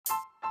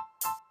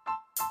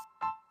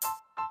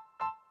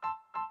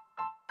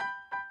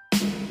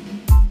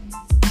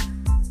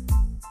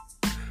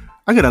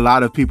I get a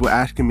lot of people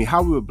asking me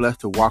how we were blessed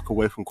to walk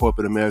away from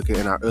corporate America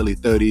in our early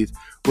 30s.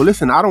 Well,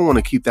 listen, I don't want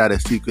to keep that a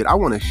secret. I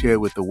want to share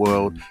it with the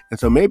world. And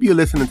so maybe you're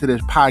listening to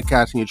this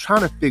podcast and you're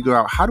trying to figure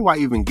out, how do I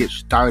even get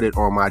started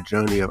on my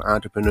journey of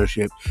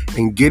entrepreneurship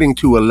and getting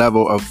to a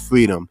level of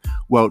freedom?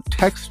 Well,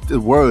 text the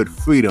word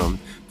freedom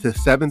to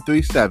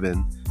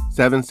 737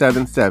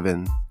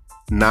 777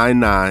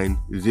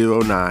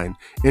 9909.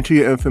 Enter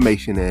your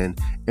information in,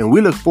 and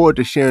we look forward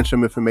to sharing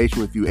some information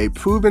with you. A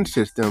proven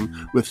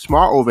system with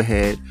small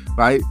overhead,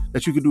 right?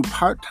 That you can do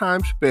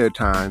part-time, spare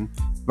time,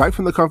 right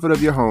from the comfort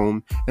of your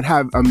home, and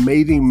have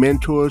amazing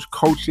mentors,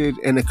 coaches,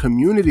 and a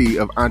community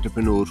of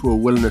entrepreneurs who are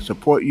willing to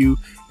support you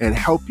and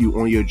help you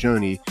on your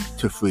journey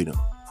to freedom.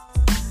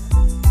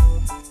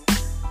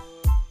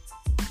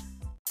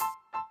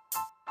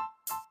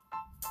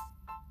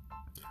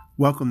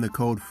 Welcome to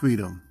Code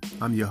Freedom.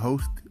 I'm your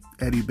host,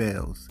 Eddie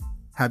Bales.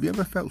 Have you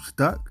ever felt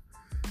stuck?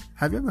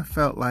 Have you ever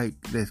felt like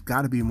there's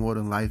got to be more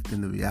than life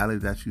than the reality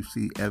that you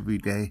see every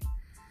day?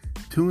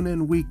 Tune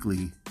in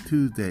weekly,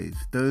 Tuesdays,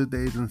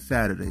 Thursdays, and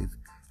Saturdays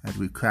as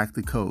we crack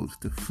the codes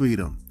to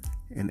freedom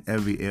in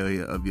every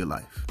area of your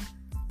life.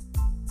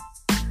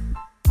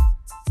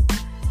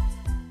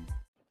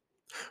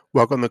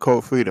 Welcome to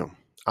Code Freedom.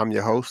 I'm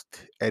your host,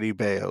 Eddie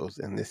Bales,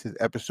 and this is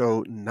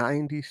episode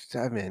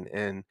 97.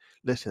 And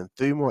listen,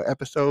 3 more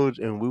episodes,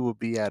 and we will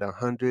be at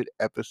 100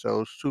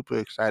 episodes. Super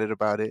excited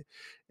about it.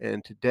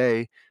 And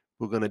today,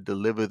 we're going to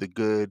deliver the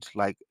goods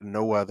like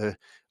no other.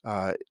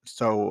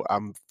 So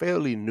I'm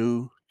fairly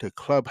new to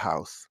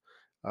Clubhouse.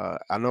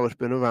 I know it's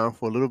been around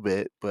for a little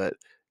bit, but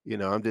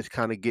I'm just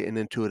kind of getting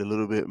into it a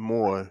little bit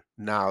more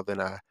now than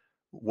I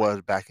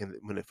was back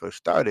when it first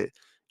started.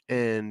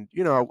 And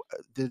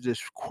there's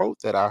this quote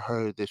that I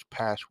heard this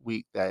past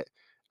week that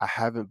I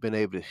haven't been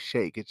able to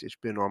shake. It's just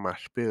been on my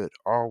spirit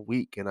all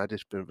week, and I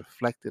just been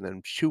reflecting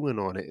and chewing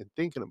on it and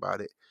thinking about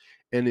it.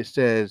 And it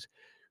says,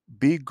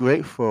 "Be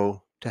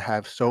grateful to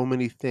have so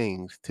many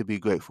things to be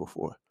grateful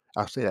for."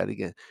 I'll say that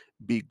again.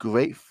 Be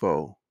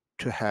grateful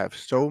to have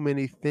so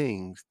many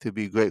things to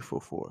be grateful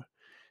for.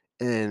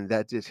 And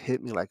that just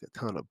hit me like a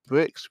ton of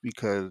bricks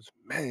because,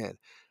 man,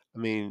 I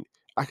mean,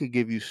 I could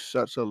give you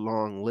such a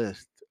long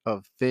list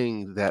of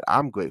things that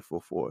I'm grateful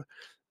for.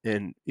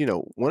 And,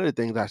 one of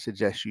the things I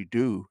suggest you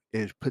do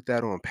is put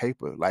that on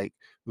paper. Like,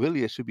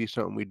 really, it should be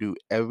something we do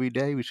every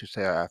day. We should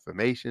say our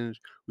affirmations.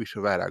 We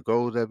should write our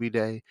goals every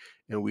day,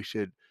 and we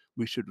should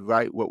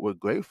write what we're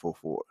grateful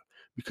for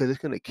because it's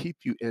going to keep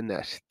you in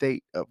that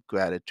state of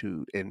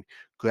gratitude. And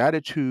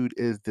gratitude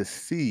is the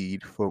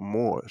seed for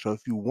more. So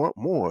if you want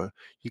more,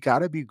 you got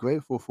to be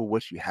grateful for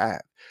what you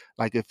have.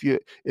 Like if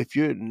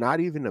you're not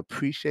even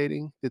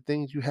appreciating the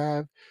things you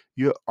have,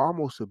 you're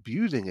almost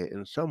abusing it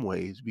in some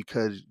ways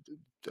because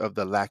of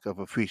the lack of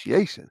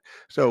appreciation.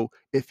 So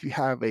if you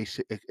have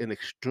an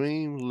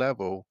extreme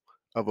level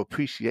of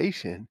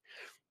appreciation,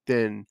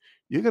 then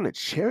you're going to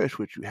cherish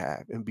what you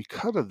have. And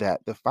because of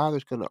that, the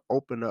Father's going to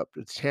open up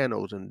the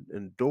channels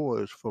and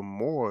doors for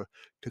more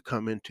to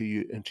come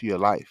into your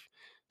life.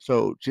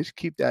 So just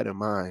keep that in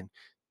mind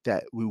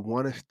that we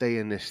want to stay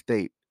in this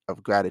state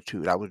of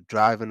gratitude. I was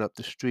driving up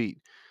the street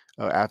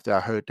after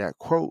I heard that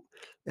quote,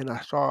 and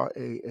I saw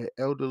a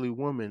elderly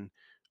woman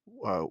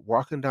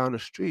walking down the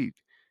street,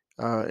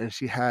 and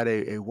she had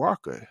a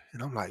walker.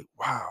 And I'm like,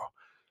 wow,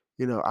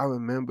 I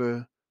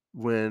remember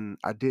when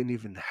I didn't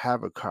even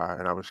have a car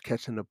and I was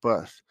catching the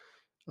bus.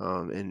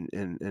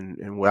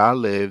 And where I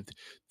lived,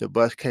 the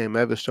bus came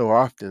ever so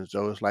often.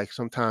 So it's like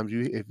sometimes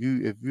if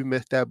you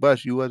missed that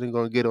bus, you wasn't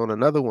gonna get on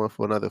another one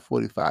for another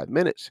 45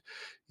 minutes,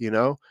 you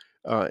know.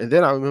 And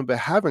then I remember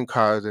having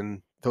cars,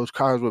 and those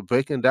cars were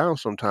breaking down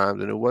sometimes,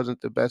 and it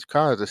wasn't the best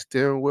cars. The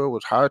steering wheel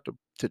was hard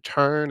to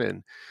turn,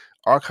 and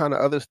all kind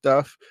of other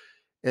stuff.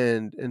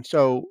 And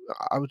so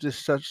I was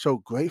just so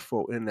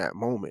grateful in that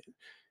moment.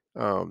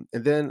 And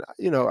then,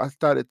 I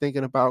started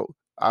thinking about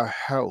our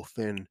health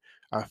and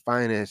our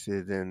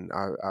finances and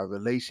our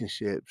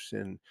relationships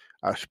and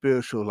our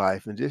spiritual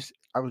life. And just,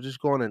 I was just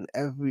going in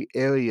every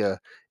area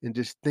and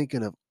just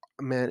thinking of,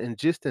 man, and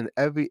just in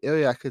every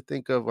area, I could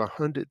think of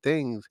 100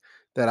 things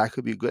that I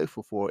could be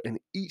grateful for in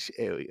each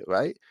area,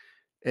 right?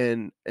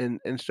 And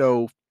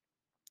so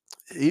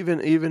even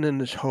in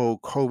this whole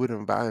COVID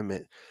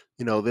environment,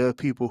 there are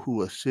people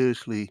who are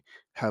seriously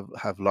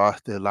have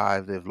lost their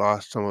lives. They've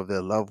lost some of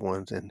their loved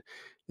ones, and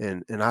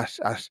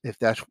if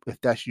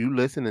that's you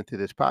listening to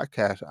this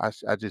podcast,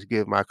 I just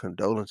give my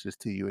condolences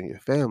to you and your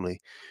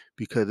family,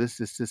 because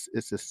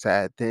it's a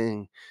sad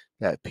thing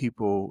that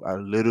people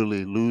are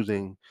literally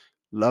losing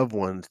loved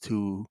ones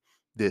to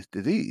this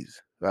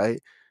disease, right?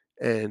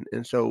 And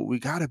so we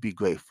got to be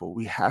grateful.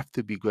 We have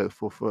to be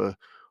grateful for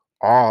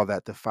all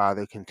that the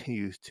Father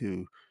continues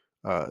to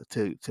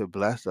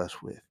bless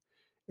us with.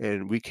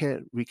 And we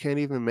can't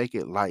even make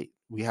it light.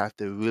 We have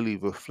to really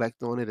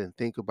reflect on it and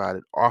think about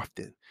it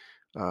often.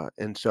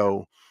 And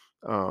so,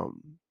 um,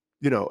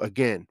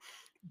 again,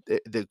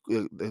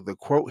 the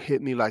quote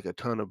hit me like a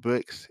ton of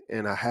bricks,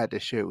 and I had to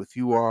share it with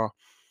you all.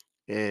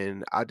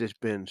 And I just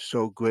been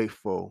so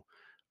grateful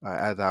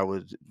as I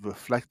was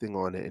reflecting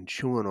on it and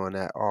chewing on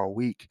that all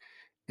week.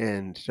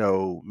 And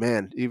so,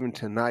 man, even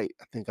tonight,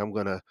 I think I'm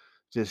gonna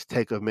just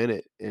take a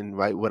minute and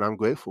write what I'm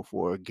grateful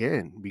for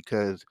again,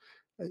 because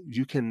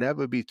you can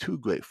never be too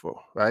grateful,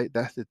 right?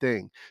 That's the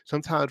thing.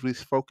 Sometimes we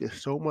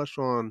focus so much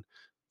on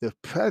the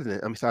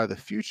present, I'm sorry, the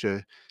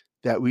future,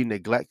 that we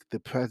neglect the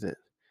present.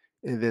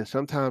 And then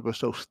sometimes we're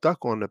so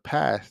stuck on the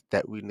past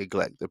that we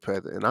neglect the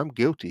present. And I'm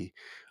guilty.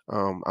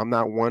 I'm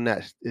not one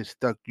that is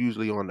stuck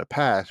usually on the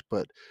past,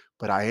 but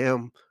I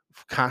am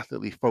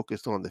constantly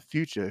focused on the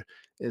future.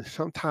 And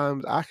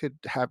sometimes I could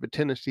have a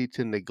tendency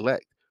to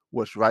neglect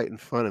what's right in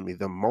front of me,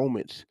 the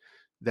moments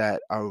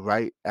that are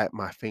right at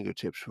my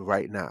fingertips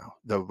right now,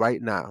 the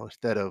right now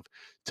instead of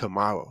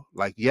tomorrow.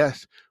 Like,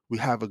 yes, we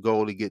have a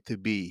goal to get to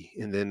B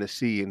and then to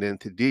C and then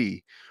to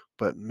D,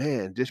 but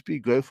man, just be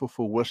grateful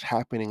for what's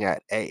happening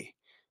at A.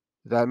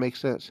 Does that make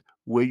sense?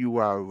 Where you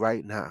are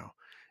right now.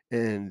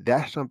 And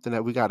that's something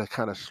that we got to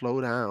kind of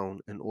slow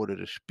down in order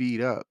to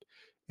speed up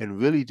and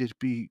really just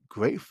be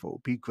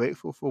grateful. Be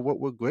grateful for what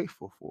we're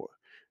grateful for.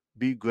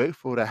 Be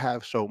grateful to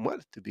have so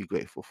much to be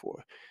grateful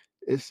for.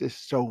 It's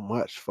just so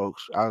much,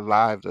 folks. Our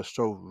lives are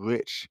so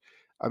rich.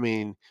 I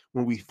mean,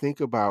 when we think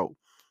about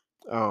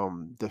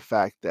the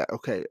fact that,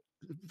 okay,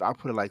 I'll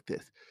put it like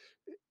this: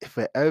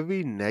 for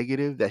every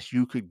negative that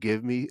you could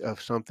give me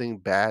of something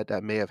bad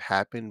that may have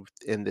happened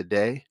in the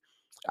day,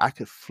 I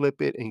could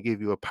flip it and give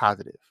you a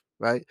positive,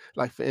 right?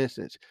 Like, for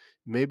instance,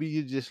 maybe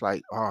you're just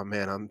like, oh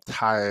man, I'm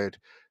tired.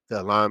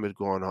 The alarm is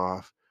going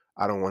off.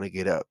 I don't want to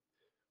get up.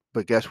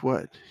 But guess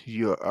what?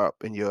 You're up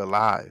and you're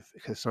alive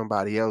because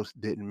somebody else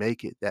didn't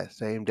make it that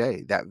same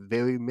day, that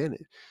very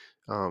minute.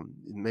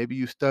 Maybe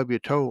you stub your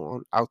toe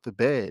on out the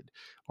bed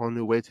on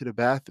the way to the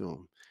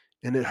bathroom,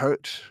 and it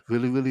hurts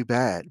really, really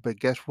bad. But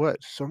guess what?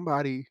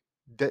 Somebody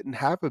didn't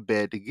have a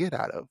bed to get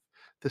out of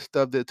to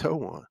stub their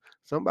toe on.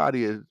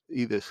 Somebody is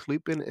either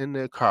sleeping in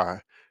their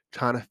car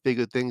trying to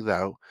figure things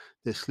out.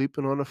 They're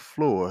sleeping on the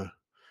floor,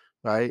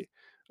 right?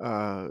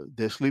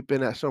 They're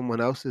sleeping at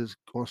someone else's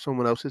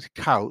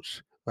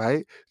couch,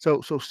 right?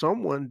 So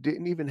someone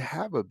didn't even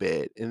have a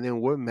bed, and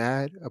then we're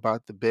mad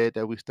about the bed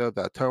that we stubbed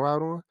our toe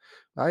out on,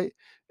 right?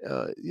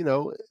 You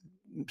know,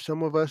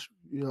 some of us,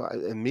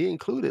 and me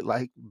included,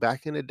 like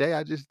back in the day,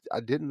 I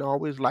didn't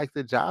always like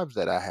the jobs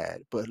that I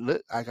had. But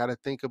look, I got to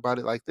think about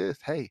it like this: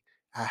 hey,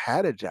 I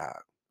had a job,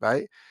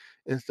 right?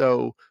 And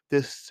so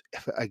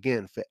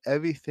again, for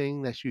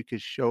everything that you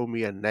could show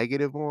me a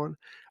negative on,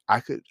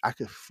 I could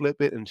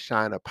flip it and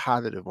shine a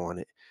positive on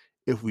it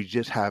if we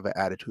just have an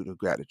attitude of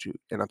gratitude.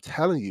 And I'm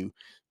telling you,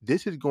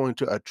 this is going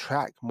to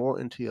attract more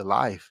into your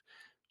life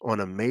on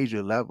a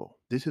major level.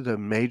 This is a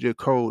major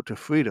code to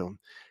freedom.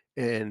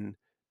 And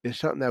it's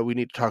something that we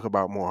need to talk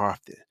about more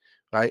often.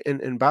 Right.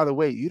 And by the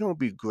way, you don't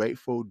be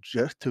grateful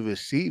just to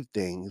receive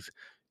things.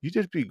 You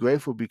just be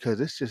grateful because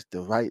it's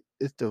the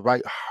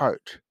right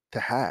heart to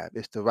have.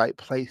 It's the right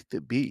place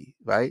to be,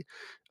 right?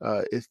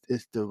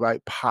 It's the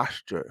right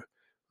posture,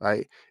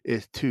 right?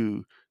 Is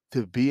to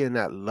be in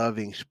that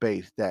loving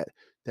space,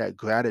 that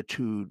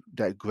gratitude,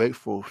 that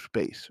grateful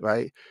space,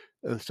 right?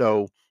 And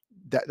so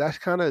that's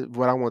kind of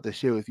what I want to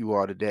share with you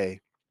all today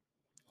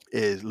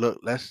is, look,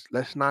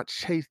 let's not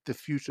chase the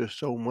future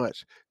so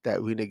much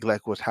that we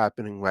neglect what's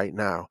happening right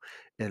now,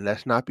 and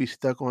let's not be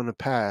stuck on the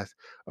past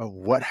of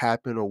what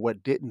happened or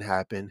what didn't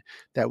happen,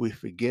 that we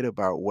forget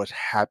about what's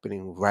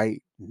happening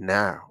right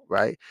now,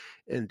 right?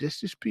 And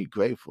just be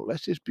grateful.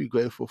 Let's just be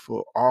grateful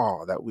for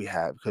all that we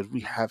have, because we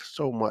have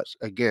so much.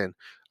 Again,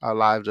 our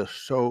lives are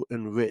so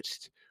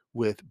enriched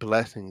with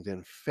blessings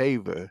and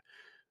favor,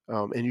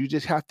 and you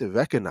just have to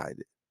recognize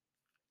it.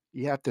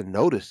 You have to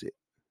notice it,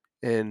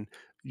 and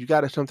you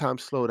got to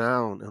sometimes slow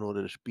down in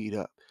order to speed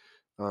up,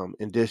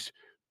 and just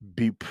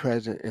be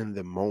present in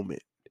the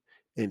moment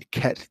and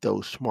catch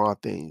those small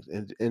things,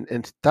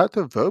 and start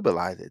to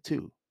verbalize it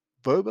too.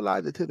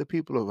 Verbalize it to the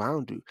people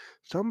around you.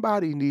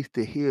 Somebody needs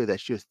to hear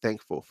that you're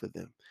thankful for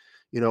them.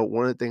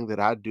 One of the things that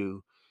I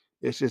do,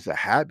 it's just a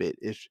habit.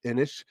 It's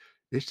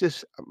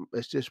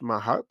just my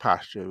heart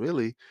posture,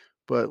 really.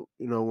 But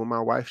when my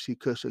wife, she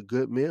cooks a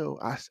good meal,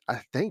 I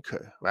thank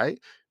her, right?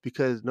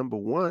 Because number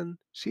one,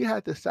 she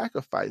had to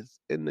sacrifice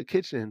in the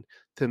kitchen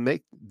to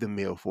make the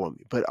meal for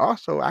me. But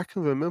also, I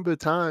can remember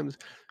times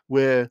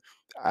where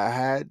I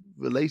had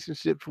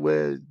relationships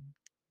where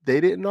they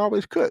didn't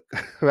always cook,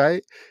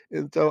 right?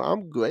 And so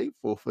I'm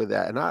grateful for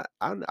that, and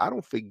I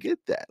don't forget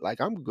that. Like,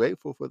 I'm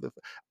grateful for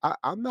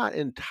I'm not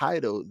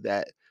entitled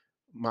that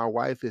my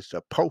wife is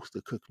supposed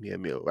to cook me a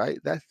meal, right?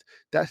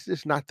 That's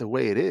just not the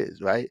way it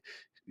is, right?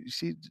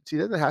 She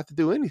doesn't have to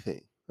do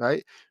anything,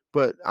 right?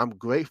 But I'm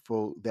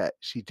grateful that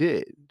she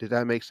did. Did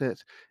that make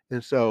sense?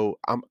 And so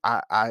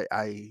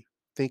I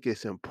think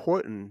it's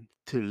important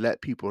to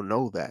let people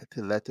know that,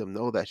 to let them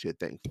know that you're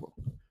thankful,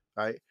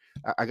 right?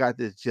 I got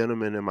this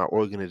gentleman in my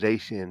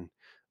organization,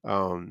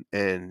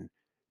 and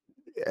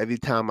every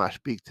time I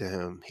speak to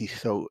him, he's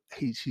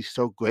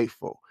so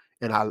grateful,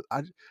 and I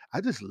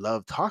just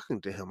love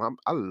talking to him.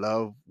 I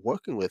love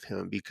working with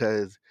him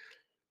because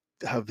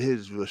of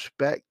his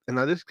respect. And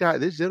now this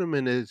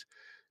gentleman is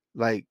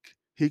like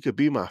he could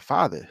be my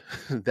father.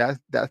 That's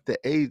the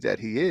age that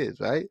he is,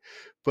 right?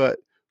 But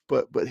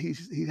but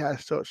he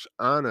has such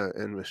honor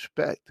and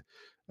respect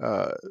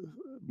uh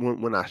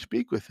when I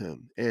speak with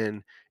him,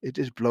 and it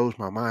just blows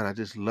my mind. I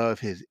just love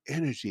his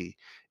energy,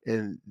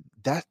 and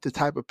that's the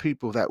type of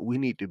people that we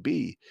need to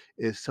be,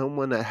 is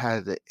someone that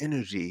has the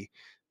energy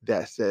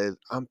that says,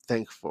 I'm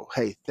thankful.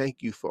 Hey,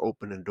 thank you for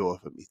opening the door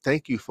for me.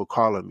 Thank you for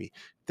calling me.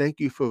 Thank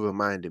you for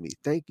reminding me.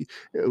 Thank you.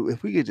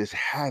 If we could just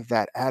have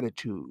that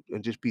attitude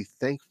and just be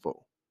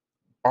thankful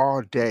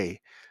all day.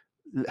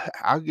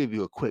 I'll give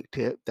you a quick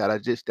tip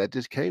that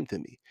just came to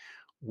me.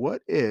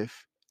 What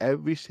if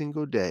every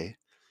single day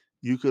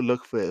you could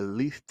look for at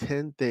least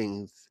 10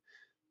 things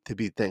to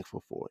be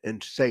thankful for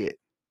and say it,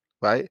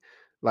 right?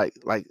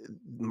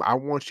 I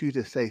want you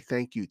to say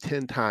thank you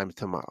 10 times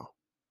tomorrow.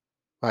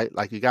 Right?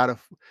 Like you gotta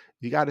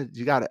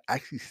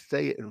actually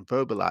say it and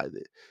verbalize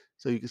it.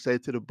 So you can say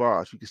it to the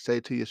boss, you can say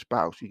it to your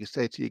spouse, you can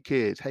say it to your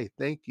kids, hey,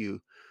 thank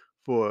you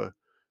for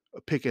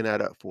picking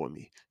that up for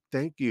me.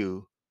 Thank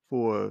you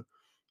for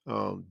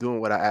doing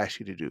what I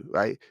asked you to do,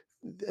 right?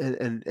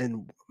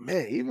 And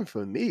man, even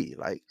for me,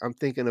 like I'm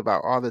thinking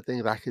about all the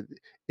things I could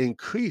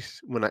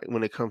increase when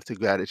it comes to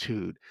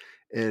gratitude,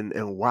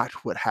 and watch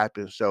what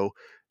happens. So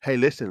hey,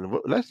 listen,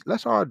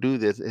 let's all do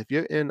this. If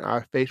you're in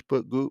our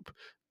Facebook group,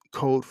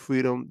 Code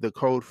Freedom, the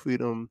Code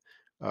Freedom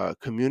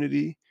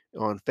community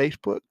on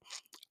Facebook,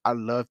 I'd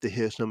love to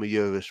hear some of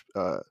your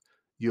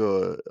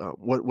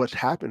what's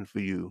happened for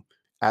you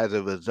as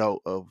a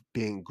result of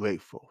being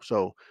grateful.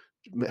 So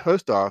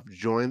first off,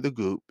 join the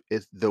group.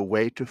 It's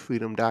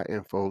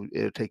thewaytofreedom.info.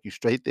 It'll take you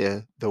straight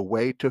there,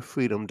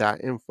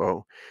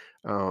 thewaytofreedom.info.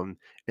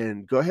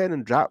 And go ahead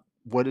and drop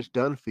what it's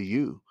done for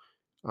you,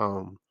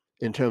 um,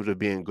 in terms of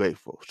being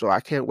grateful. So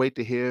I can't wait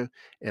to hear,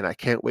 and I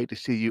can't wait to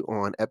see you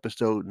on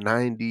episode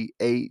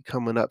 98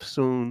 coming up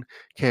soon.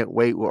 Can't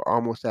wait. We're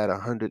almost at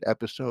 100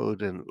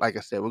 episodes. And like I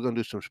said, we're going to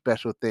do some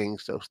special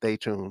things. So stay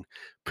tuned.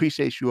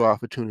 Appreciate you all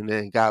for tuning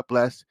in. God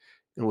bless.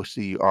 And we'll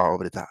see you all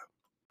over the top.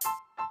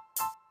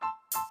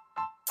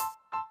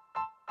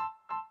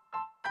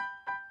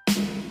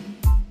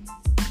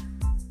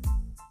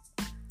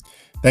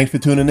 Thanks for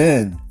tuning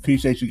in.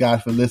 Appreciate you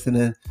guys for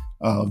listening.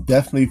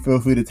 Definitely feel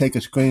free to take a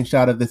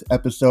screenshot of this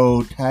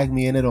episode, tag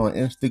me in it on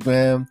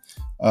Instagram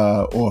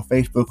or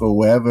Facebook or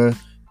wherever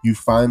you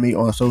find me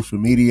on social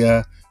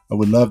media. I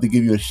would love to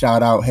give you a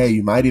shout out. Hey,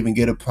 you might even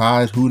get a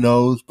prize. Who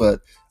knows?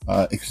 But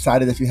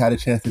excited that you had a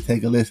chance to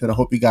take a listen. I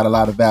hope you got a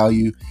lot of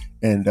value.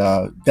 And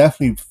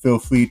definitely feel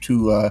free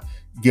to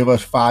give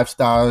us 5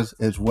 stars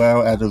as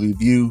well as a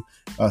review.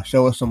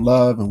 Show us some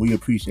love, and we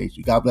appreciate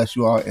you. God bless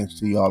you all, and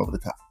see you all over the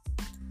top.